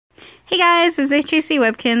Hey guys, this is HJC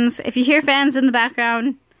Webkinz. If you hear fans in the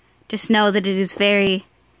background, just know that it is very,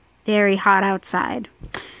 very hot outside.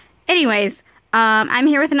 Anyways, I'm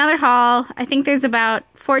here with another haul. I think there's about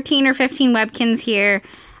 14 or 15 Webkinz here.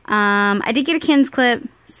 I did get a Kinz clip,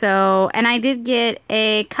 and I did get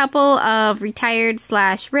a couple of retired /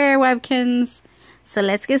 rare Webkinz. So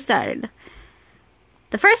let's get started.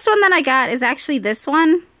 The first one that I got is actually this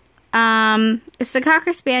one. It's the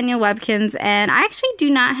Cocker Spaniel Webkinz, and I actually do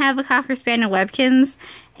not have a Cocker Spaniel Webkinz,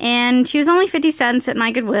 and she was only 50 cents at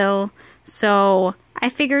my Goodwill, so I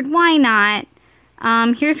figured why not.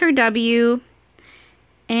 Here's her W,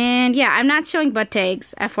 and yeah, I'm not showing butt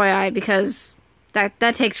tags, FYI, because that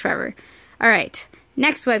takes forever. Alright,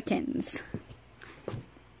 next Webkinz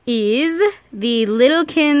is the Little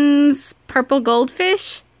Kinz Purple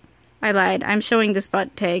Goldfish. I lied, I'm showing this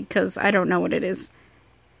butt tag because I don't know what it is.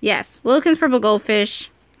 Yes, Little Kinz Purple Goldfish.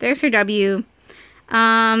 There's her W.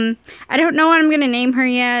 I don't know what I'm gonna name her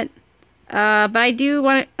yet, but I do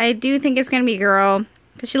think it's gonna be a girl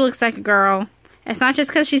because she looks like a girl. It's not just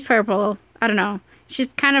because she's purple. I don't know. She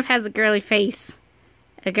kind of has a girly face,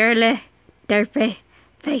 a girly, derpy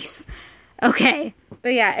face. Okay,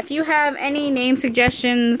 but yeah, if you have any name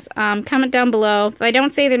suggestions, comment down below. If I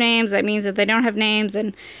don't say their names, that means that they don't have names,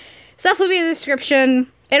 and stuff will be in the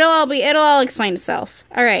description. It'll all explain itself.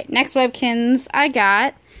 Alright, next Webkinz I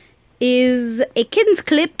got is a Kinz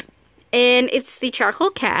clip, and it's the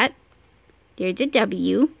charcoal cat. There's a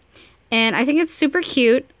W. And I think it's super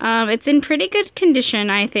cute. It's in pretty good condition,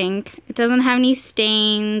 I think. It doesn't have any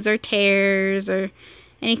stains or tears or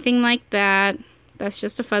anything like that. That's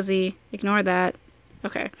just a fuzzy. Ignore that.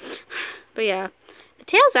 Okay. But yeah, the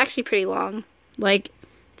tail's actually pretty long. Like,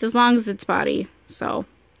 it's as long as its body. So,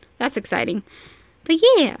 that's exciting. But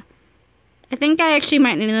yeah, I think I actually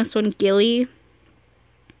might name this one Gilly.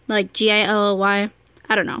 Like Gilly. I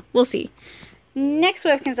don't know. We'll see. Next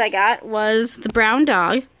Webkinz I got was the brown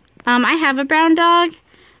dog. I have a brown dog,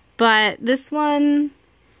 but this one,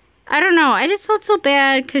 I don't know. I just felt so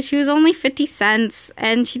bad because she was only 50 cents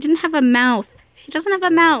and she didn't have a mouth. She doesn't have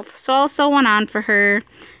a mouth, so I'll sew one on for her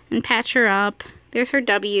and patch her up. There's her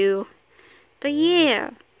W. But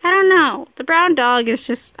yeah, I don't know. The brown dog is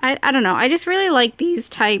just, I don't know. I just really like these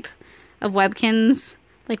type of Webkinz,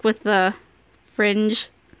 like with the fringe.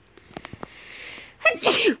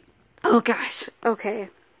 Oh gosh. Okay.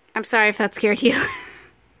 I'm sorry if that scared you.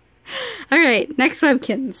 Alright, next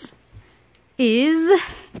Webkinz is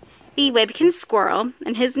the Webkinz Squirrel,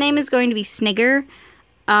 and his name is going to be Snigger.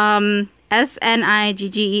 S-N-I-G-G-E-R.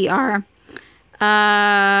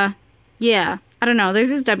 Yeah, I don't know. There's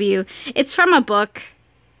his W. It's from a book.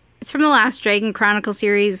 It's from the last Dragon Chronicle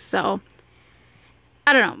series, so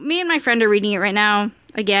I don't know. Me and my friend are reading it right now.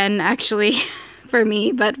 Again, actually, for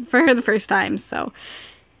me, but for her the first time. So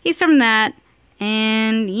he's from that,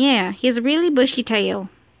 and yeah, he has a really bushy tail,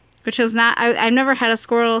 which is not. I've never had a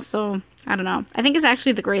squirrel, so I don't know. I think it's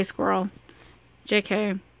actually the gray squirrel.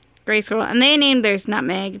 JK, gray squirrel, and they named theirs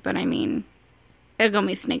Nutmeg, but I mean, it'll go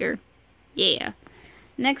me Snigger. Yeah.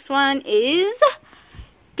 Next one is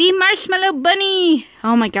the Marshmallow Bunny.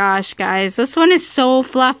 Oh my gosh, guys. This one is so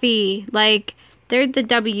fluffy. Like, there's the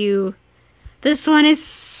W. This one is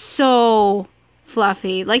so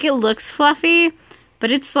fluffy. Like, it looks fluffy,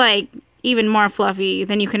 but it's, like, even more fluffy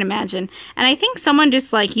than you can imagine. And I think someone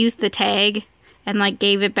just, like, used the tag and, like,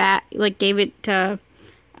 gave it back. Like, gave it to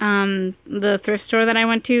the thrift store that I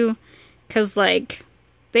went to. Because, like,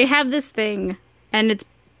 they have this thing, and it's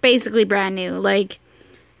basically brand new. Like,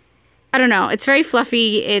 I don't know. It's very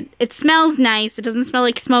fluffy. It smells nice. It doesn't smell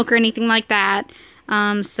like smoke or anything like that.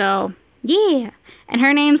 So, yeah. And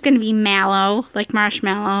her name's going to be Mallow, like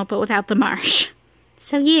Marshmallow, but without the marsh.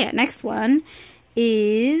 So, yeah. Next one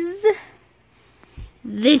is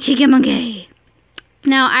the Cheeky Monkey.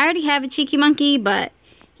 Now, I already have a Cheeky Monkey, but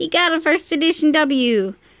he got a first edition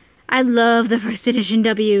W. I love the first edition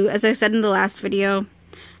W, as I said in the last video.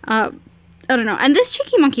 I don't know. And this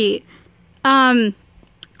Cheeky Monkey,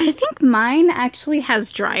 I think mine actually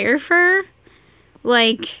has drier fur.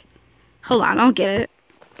 Like, hold on, I'll get it.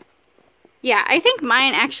 Yeah, I think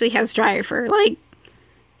mine actually has drier fur. Like,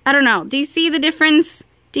 I don't know. Do you see the difference?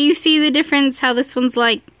 Do you see the difference? How this one's,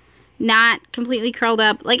 like, not completely curled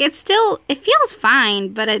up? Like, it feels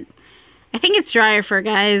fine, but I think it's drier fur,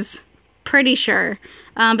 guys. Pretty sure.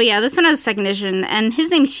 But yeah, this one has a second edition, and his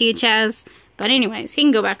name's Chaz. But anyways, he can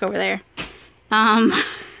go back over there.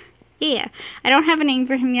 Yeah, I don't have a name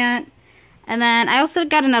for him yet. And then I also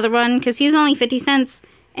got another one because he was only 50 cents.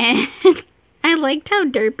 And I liked how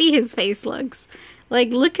derpy his face looks. Like,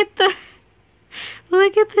 look at the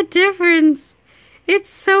difference.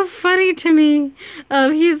 It's so funny to me.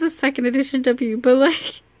 He is a second edition W, but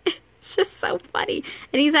like, it's just so funny.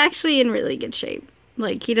 And he's actually in really good shape.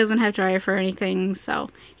 Like, he doesn't have dryer for anything, so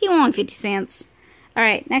he won 50 cents.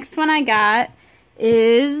 Alright, next one I got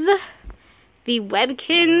is the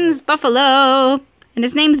Webkinz Buffalo. And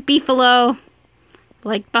his name's Beefalo.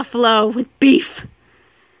 Like buffalo with beef.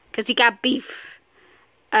 Because he got beef.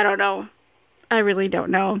 I don't know. I really don't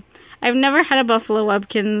know. I've never had a Buffalo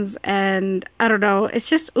Webkinz, and I don't know. It's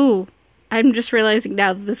just, ooh. I'm just realizing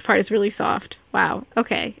now that this part is really soft. Wow.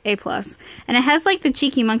 Okay. A+. And it has like the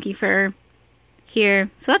cheeky monkey fur here.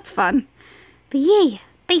 So that's fun. But yeah.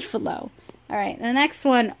 Beefalo. Alright. The next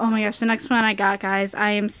one. Oh my gosh. The next one I got, guys.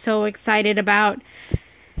 I am so excited about.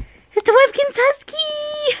 It's the Webkinz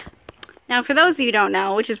Husky! Now, for those of you who don't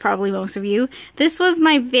know, which is probably most of you, this was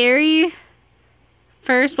my very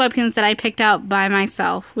first Webkinz that I picked out by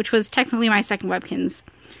myself, which was technically my second Webkinz.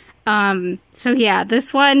 So yeah,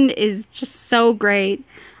 this one is just so great.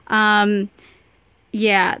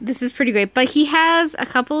 Yeah, this is pretty great. But he has a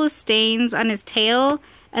couple of stains on his tail,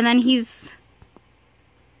 and then he's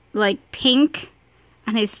like pink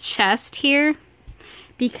on his chest here,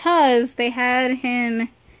 because they had him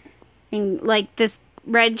in like this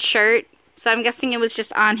red shirt. So I'm guessing it was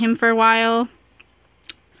just on him for a while.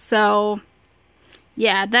 So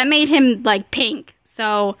yeah, that made him like pink.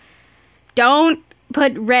 So don't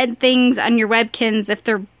put red things on your Webkinz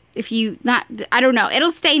I don't know,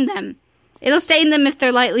 it'll stain them. It'll stain them if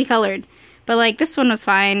they're lightly colored. But like this one was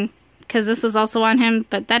fine, because this was also on him,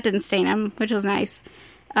 but that didn't stain him, which was nice.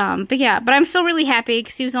 But yeah, but I'm still really happy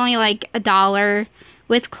because he was only like $1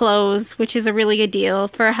 with clothes, which is a really good deal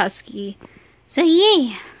for a Husky. So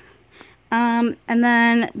yeah. And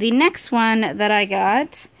then the next one that I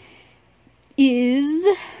got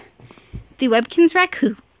is the Webkinz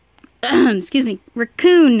Raccoon. Excuse me,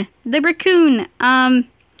 Raccoon. The Raccoon.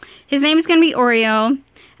 His name is going to be Oreo.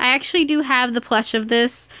 I actually do have the plush of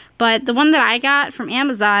this, but the one that I got from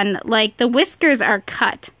Amazon, like, the whiskers are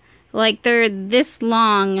cut. Like, they're this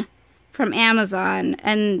long from Amazon,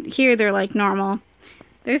 and here they're, like, normal.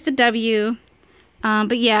 There's the W.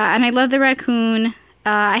 But yeah, and I love the Raccoon.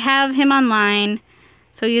 I have him online,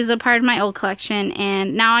 so he was a part of my old collection,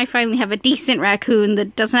 and now I finally have a decent raccoon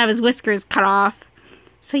that doesn't have his whiskers cut off.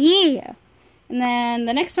 So yeah. And then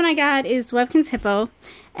the next one I got is Webkinz Hippo.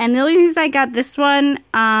 And the only reason I got this one,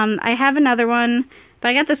 I have another one, but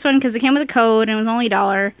I got this one because it came with a code and it was only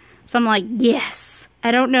 $1. So I'm like, yes.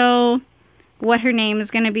 I don't know what her name is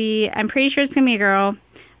going to be. I'm pretty sure it's going to be a girl.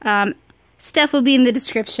 Stuff will be in the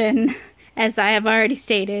description, as I have already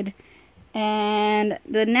stated. And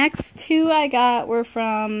the next two I got were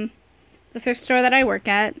from the thrift store that I work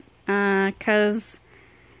at. Because,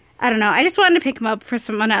 I don't know, I just wanted to pick them up for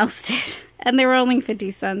someone else did. And they were only 50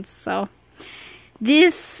 cents, so.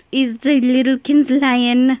 This is the little Kinz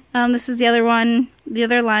lion. This is the other one, the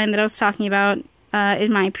other lion that I was talking about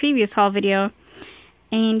in my previous haul video.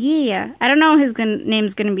 And yeah, I don't know what his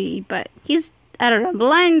name's gonna be, but he's, I don't know, the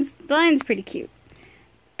lion's pretty cute.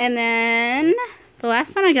 And then the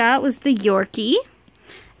last one I got was the Yorkie.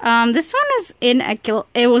 This one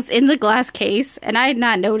was in the glass case, and I had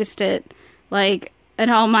not noticed it, like, in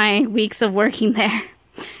all my weeks of working there.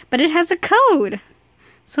 But it has a code,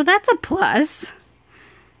 so that's a plus.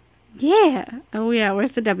 Yeah. Oh yeah,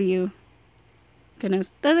 where's the W? Goodness,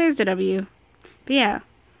 oh, there's the W. But yeah.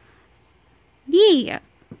 Yeah.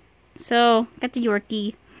 So, got the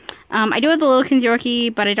Yorkie. I do have the little Kinz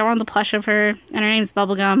Yorkie, but I don't want the plush of her, and her name's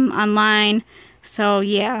Bubblegum online. So,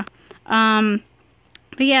 yeah. But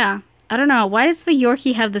yeah, I don't know. Why does the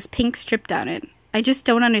Yorkie have this pink strip down it? I just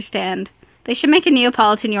don't understand. They should make a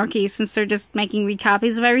Neapolitan Yorkie, since they're just making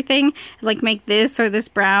recopies of everything. Like, make this or this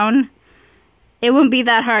brown. It wouldn't be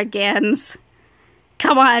that hard, Gans.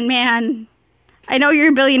 Come on, man. I know you're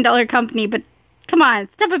a billion-dollar company, but come on,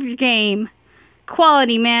 step up your game.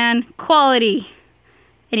 Quality, man. Quality.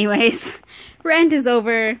 Anyways, rant is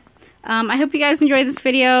over. I hope you guys enjoyed this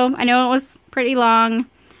video. I know it was pretty long.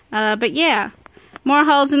 But yeah. More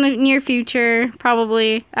hauls in the near future,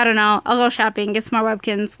 probably. I don't know. I'll go shopping, get some more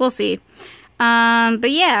Webkinz. We'll see.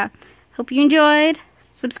 But yeah. Hope you enjoyed.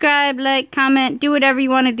 Subscribe, like, comment, do whatever you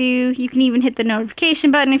want to do. You can even hit the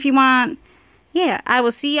notification button if you want. Yeah, I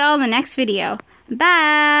will see y'all in the next video.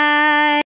 Bye!